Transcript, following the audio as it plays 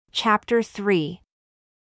Chapter 3.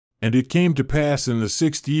 And it came to pass in the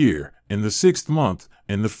 6th year, in the 6th month,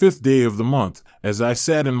 in the 5th day of the month, as I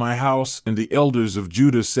sat in my house, and the elders of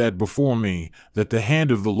Judah sat before me, that the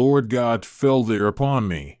hand of the Lord God fell there upon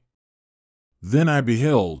me. Then I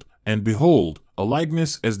beheld, and behold, a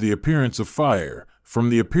likeness as the appearance of fire, from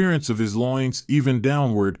the appearance of his loins even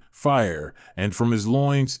downward, fire, and from his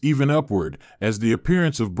loins even upward, as the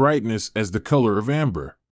appearance of brightness as the color of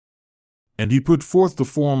amber. And he put forth the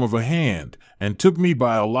form of a hand, and took me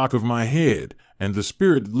by a lock of my head, and the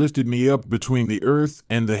Spirit lifted me up between the earth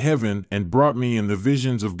and the heaven, and brought me in the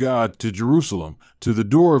visions of God to Jerusalem, to the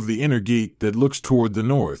door of the inner gate that looks toward the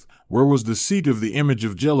north, where was the seat of the image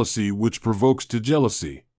of jealousy which provokes to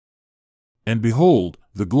jealousy. And behold,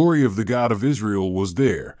 the glory of the God of Israel was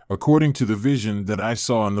there, according to the vision that I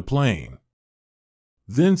saw in the plain.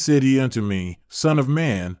 Then said he unto me, Son of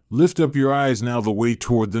man, lift up your eyes now the way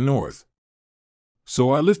toward the north.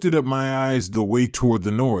 So I lifted up my eyes the way toward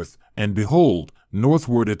the north, and behold,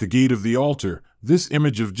 northward at the gate of the altar, this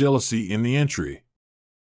image of jealousy in the entry.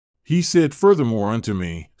 He said furthermore unto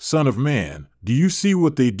me, Son of man, do you see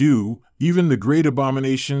what they do, even the great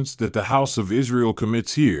abominations that the house of Israel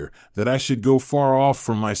commits here, that I should go far off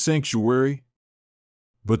from my sanctuary?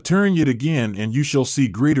 But turn yet again, and you shall see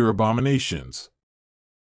greater abominations.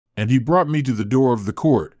 And he brought me to the door of the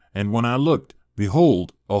court, and when I looked,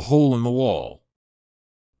 behold, a hole in the wall.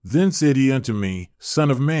 Then said he unto me, Son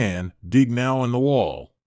of man, dig now in the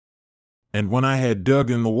wall. And when I had dug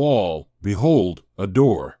in the wall, behold, a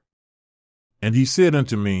door. And he said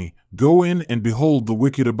unto me, Go in and behold the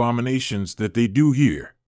wicked abominations that they do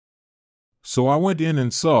here. So I went in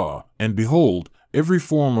and saw, and behold, every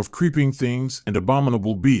form of creeping things and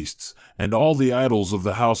abominable beasts, and all the idols of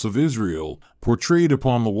the house of Israel, portrayed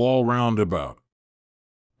upon the wall round about.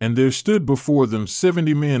 And there stood before them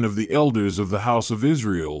 70 men of the elders of the house of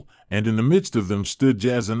Israel, and in the midst of them stood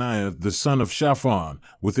Jazaniah the son of Shaphan,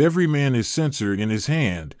 with every man his censer in his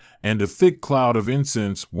hand, and a thick cloud of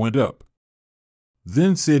incense went up.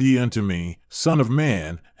 Then said he unto me, Son of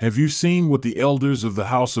man, have you seen what the elders of the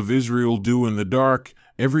house of Israel do in the dark,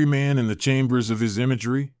 every man in the chambers of his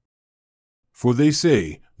imagery? For they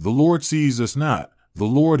say, The Lord sees us not, the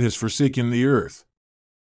Lord has forsaken the earth.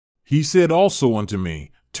 He said also unto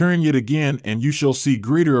me, Turn yet again, and you shall see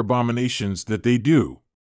greater abominations that they do.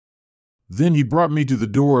 Then he brought me to the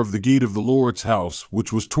door of the gate of the Lord's house,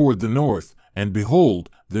 which was toward the north, and behold,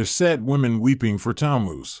 there sat women weeping for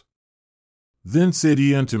Tammuz. Then said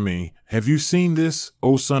he unto me, Have you seen this,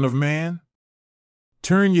 O son of man?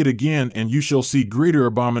 Turn yet again, and you shall see greater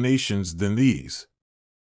abominations than these.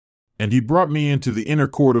 And he brought me into the inner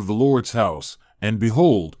court of the Lord's house, and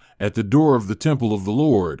behold, at the door of the temple of the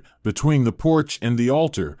Lord, between the porch and the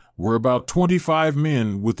altar, were about 25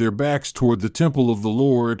 men with their backs toward the temple of the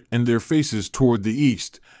Lord and their faces toward the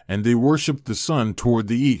east, and they worshipped the sun toward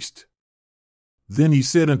the east. Then he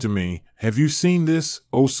said unto me, Have you seen this,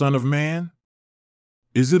 O son of man?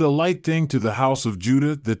 Is it a light thing to the house of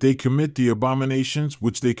Judah that they commit the abominations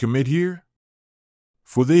which they commit here?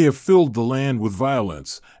 For they have filled the land with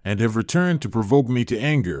violence, and have returned to provoke me to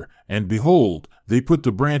anger, and behold, they put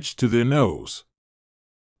the branch to their nose.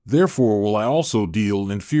 Therefore will I also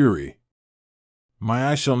deal in fury. My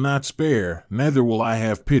eye shall not spare, neither will I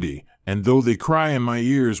have pity, and though they cry in my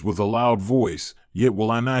ears with a loud voice, yet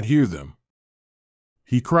will I not hear them.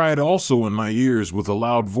 He cried also in my ears with a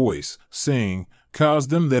loud voice, saying, Cause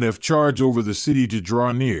them that have charge over the city to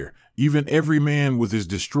draw near, even every man with his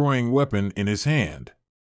destroying weapon in his hand.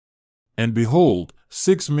 And behold,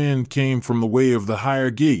 6 men came from the way of the higher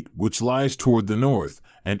gate, which lies toward the north,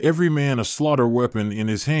 and every man a slaughter weapon in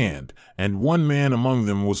his hand, and one man among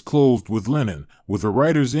them was clothed with linen, with a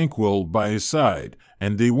writer's inkwell by his side,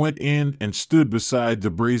 and they went in and stood beside the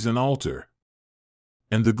brazen altar.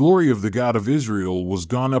 And the glory of the God of Israel was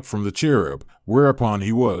gone up from the cherub, whereupon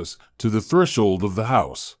he was, to the threshold of the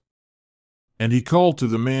house. And he called to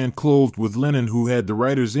the man clothed with linen who had the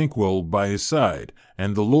writer's inkwell by his side,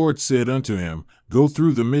 and the Lord said unto him, Go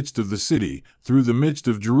through the midst of the city, through the midst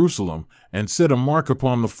of Jerusalem, and set a mark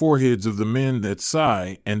upon the foreheads of the men that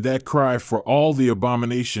sigh and that cry for all the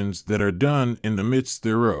abominations that are done in the midst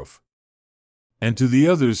thereof. And to the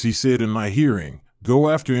others he said in my hearing, Go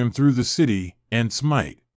after him through the city, and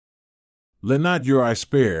smite. Let not your eye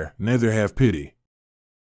spare, neither have pity.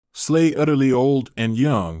 Slay utterly old and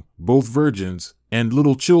young, both virgins, and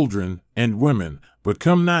little children, and women, but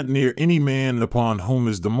come not near any man upon whom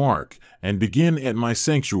is the mark, and begin at my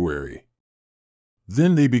sanctuary.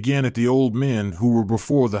 Then they began at the old men who were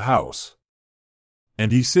before the house.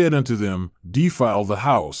 And he said unto them, Defile the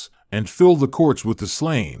house, and fill the courts with the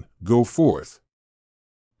slain, go forth.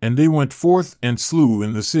 And they went forth and slew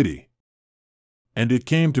in the city. And it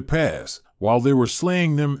came to pass, while they were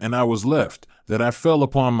slaying them and I was left, that I fell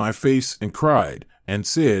upon my face and cried, and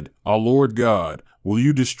said, Our Lord God, will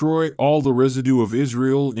you destroy all the residue of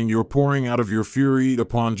Israel in your pouring out of your fury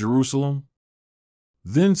upon Jerusalem?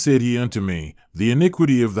 Then said he unto me, The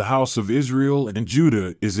iniquity of the house of Israel and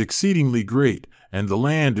Judah is exceedingly great, and the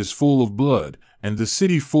land is full of blood, and the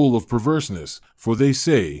city full of perverseness, for they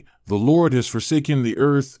say, The Lord has forsaken the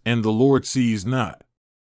earth, and the Lord sees not.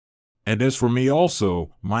 And as for me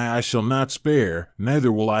also, my eye shall not spare,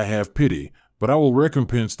 neither will I have pity, but I will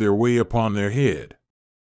recompense their way upon their head.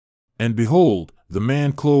 And behold, the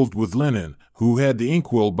man clothed with linen, who had the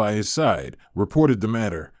inkwell by his side, reported the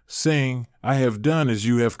matter, saying, I have done as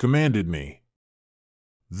you have commanded me.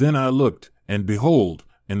 Then I looked, and behold,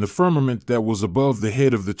 in the firmament that was above the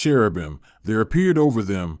head of the cherubim, there appeared over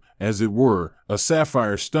them, as it were, a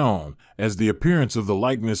sapphire stone, as the appearance of the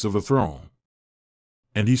likeness of a throne.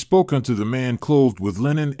 And he spoke unto the man clothed with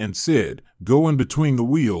linen, and said, Go in between the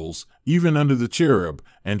wheels, even under the cherub,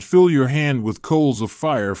 and fill your hand with coals of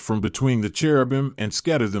fire from between the cherubim, and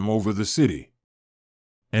scatter them over the city.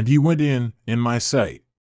 And he went in my sight.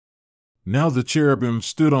 Now the cherubim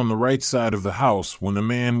stood on the right side of the house when the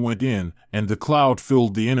man went in, and the cloud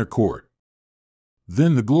filled the inner court.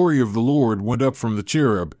 Then the glory of the Lord went up from the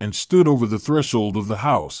cherub, and stood over the threshold of the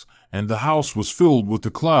house, and the house was filled with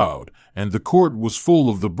the cloud, and the court was full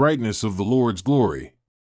of the brightness of the Lord's glory.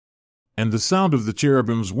 And the sound of the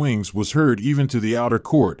cherubim's wings was heard even to the outer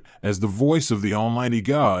court, as the voice of the Almighty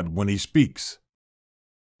God when he speaks.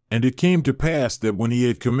 And it came to pass that when he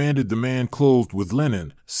had commanded the man clothed with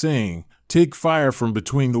linen, saying, Take fire from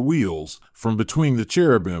between the wheels, from between the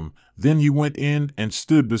cherubim, then he went in and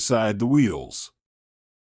stood beside the wheels.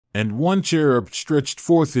 And one cherub stretched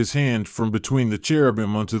forth his hand from between the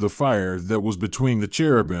cherubim unto the fire that was between the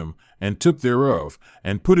cherubim, and took thereof,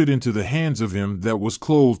 and put it into the hands of him that was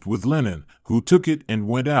clothed with linen, who took it and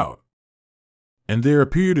went out. And there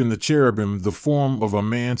appeared in the cherubim the form of a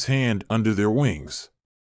man's hand under their wings.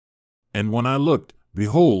 And when I looked,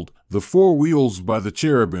 behold, the four wheels by the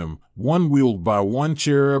cherubim, one wheeled by one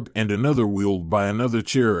cherub, and another wheeled by another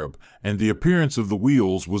cherub, and the appearance of the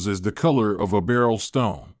wheels was as the color of a beryl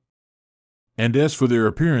stone. And as for their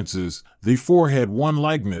appearances, they four had one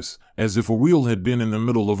likeness, as if a wheel had been in the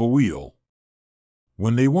middle of a wheel.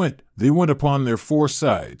 When they went upon their four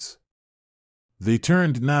sides. They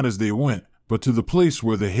turned not as they went, but to the place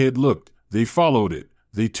where the head looked, they followed it,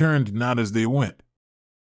 they turned not as they went.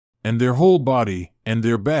 And their whole body, and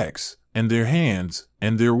their backs, and their hands,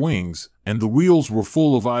 and their wings, and the wheels were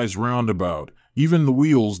full of eyes round about, even the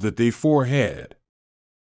wheels that they four had.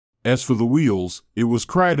 As for the wheels, it was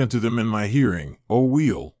cried unto them in my hearing, O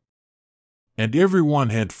wheel. And every one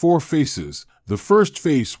had four faces. The first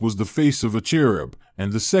face was the face of a cherub,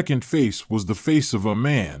 and the second face was the face of a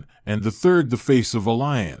man, and the third the face of a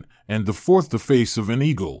lion, and the fourth the face of an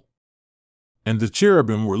eagle. And the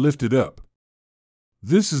cherubim were lifted up.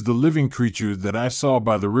 This is the living creature that I saw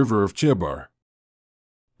by the river of Chebar.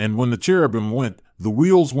 And when the cherubim went, the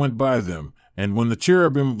wheels went by them, and when the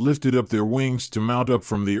cherubim lifted up their wings to mount up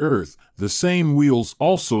from the earth, the same wheels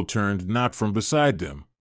also turned not from beside them.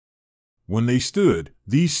 When they stood,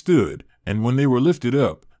 these stood, and when they were lifted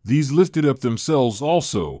up, these lifted up themselves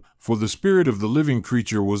also, for the spirit of the living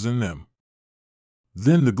creature was in them.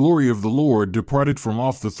 Then the glory of the Lord departed from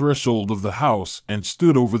off the threshold of the house, and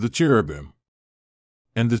stood over the cherubim.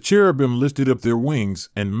 And the cherubim lifted up their wings,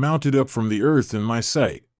 and mounted up from the earth in my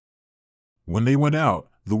sight. When they went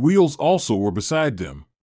out, the wheels also were beside them.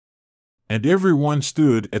 And every one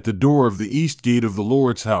stood at the door of the east gate of the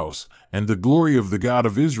Lord's house, and the glory of the God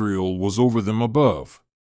of Israel was over them above.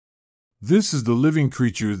 This is the living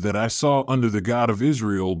creature that I saw under the God of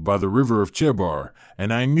Israel by the river of Chebar,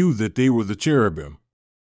 and I knew that they were the cherubim.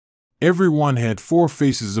 Every one had four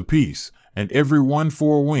faces apiece, and every one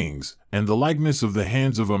four wings, and the likeness of the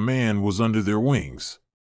hands of a man was under their wings.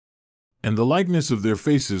 And the likeness of their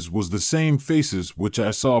faces was the same faces which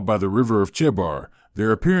I saw by the river of Chebar,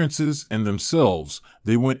 their appearances and themselves,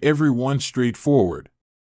 they went every one straight forward.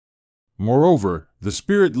 Moreover, the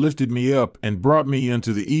Spirit lifted me up and brought me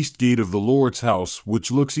unto the east gate of the Lord's house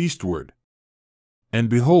which looks eastward. And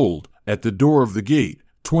behold, at the door of the gate,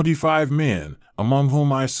 25 men, among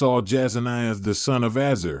whom I saw Jazaniah the son of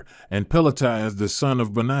Azar, and Pelatiah the son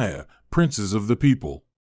of Benaiah, princes of the people.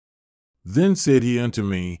 Then said he unto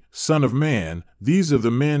me, Son of man, these are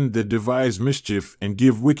the men that devise mischief and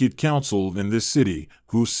give wicked counsel in this city,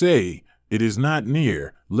 who say, It is not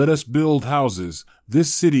near, let us build houses,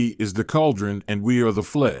 this city is the cauldron and we are the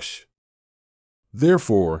flesh.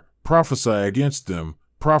 Therefore, prophesy against them,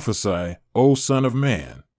 Prophesy, O son of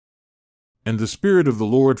man. And the Spirit of the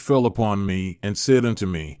Lord fell upon me, and said unto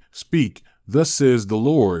me, Speak, thus says the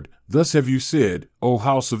Lord, thus have you said, O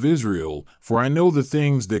house of Israel, for I know the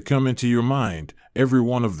things that come into your mind, every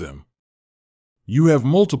one of them. You have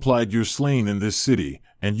multiplied your slain in this city,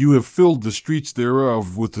 and you have filled the streets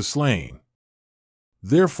thereof with the slain.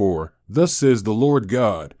 Therefore, thus says the Lord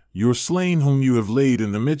God, your slain whom you have laid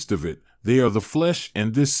in the midst of it, they are the flesh,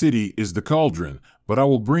 and this city is the cauldron, but I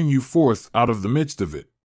will bring you forth out of the midst of it.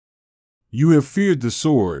 You have feared the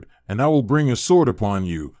sword, and I will bring a sword upon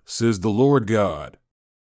you, says the Lord God.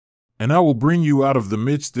 And I will bring you out of the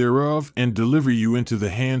midst thereof, and deliver you into the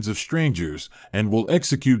hands of strangers, and will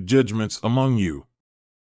execute judgments among you.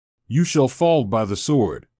 You shall fall by the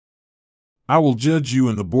sword. I will judge you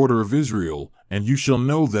in the border of Israel, and you shall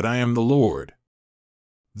know that I am the Lord.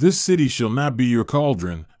 This city shall not be your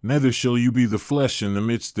cauldron, neither shall you be the flesh in the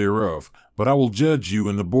midst thereof, but I will judge you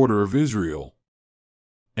in the border of Israel.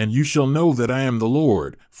 And you shall know that I am the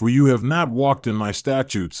Lord, for you have not walked in my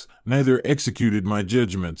statutes, neither executed my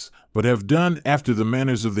judgments, but have done after the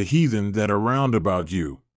manners of the heathen that are round about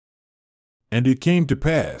you. And it came to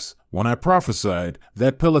pass, when I prophesied,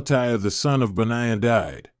 that Pelatiah the son of Benaiah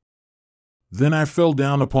died. Then I fell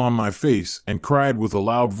down upon my face, and cried with a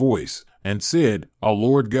loud voice, and said, O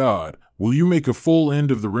Lord God, will you make a full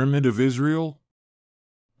end of the remnant of Israel?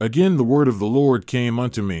 Again the word of the Lord came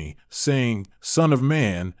unto me, saying, Son of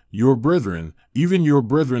man, your brethren, even your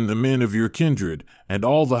brethren the men of your kindred, and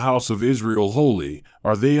all the house of Israel holy,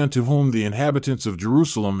 are they unto whom the inhabitants of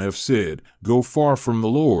Jerusalem have said, Go far from the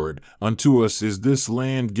Lord, unto us is this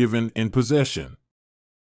land given in possession.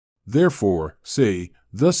 Therefore, say,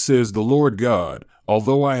 Thus says the Lord God,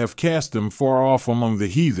 although I have cast them far off among the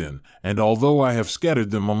heathen, and although I have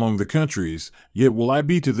scattered them among the countries, yet will I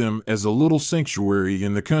be to them as a little sanctuary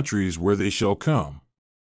in the countries where they shall come.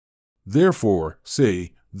 Therefore,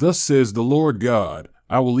 say, Thus says the Lord God,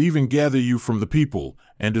 I will even gather you from the people,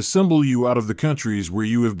 and assemble you out of the countries where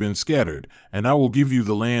you have been scattered, and I will give you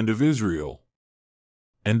the land of Israel.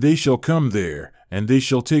 And they shall come there, and they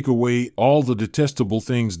shall take away all the detestable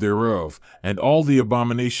things thereof, and all the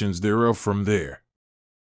abominations thereof from there.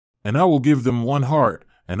 And I will give them one heart,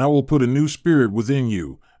 and I will put a new spirit within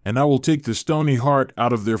you, and I will take the stony heart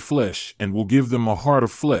out of their flesh, and will give them a heart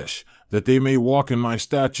of flesh, that they may walk in my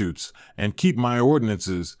statutes, and keep my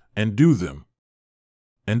ordinances, and do them.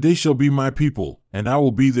 And they shall be my people, and I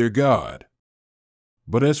will be their God.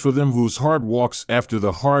 But as for them whose heart walks after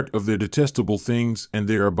the heart of their detestable things and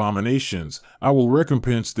their abominations, I will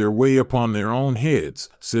recompense their way upon their own heads,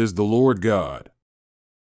 says the Lord God.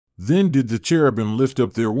 Then did the cherubim lift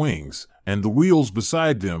up their wings, and the wheels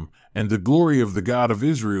beside them, and the glory of the God of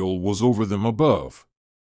Israel was over them above.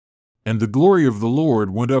 And the glory of the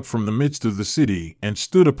Lord went up from the midst of the city, and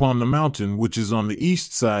stood upon the mountain which is on the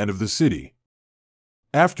east side of the city.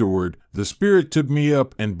 Afterward, the Spirit took me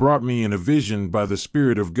up and brought me in a vision by the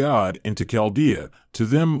Spirit of God into Chaldea, to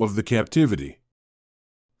them of the captivity.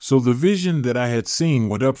 So the vision that I had seen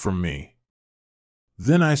went up from me.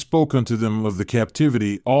 Then I spoke unto them of the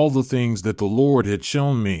captivity all the things that the Lord had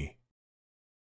shown me.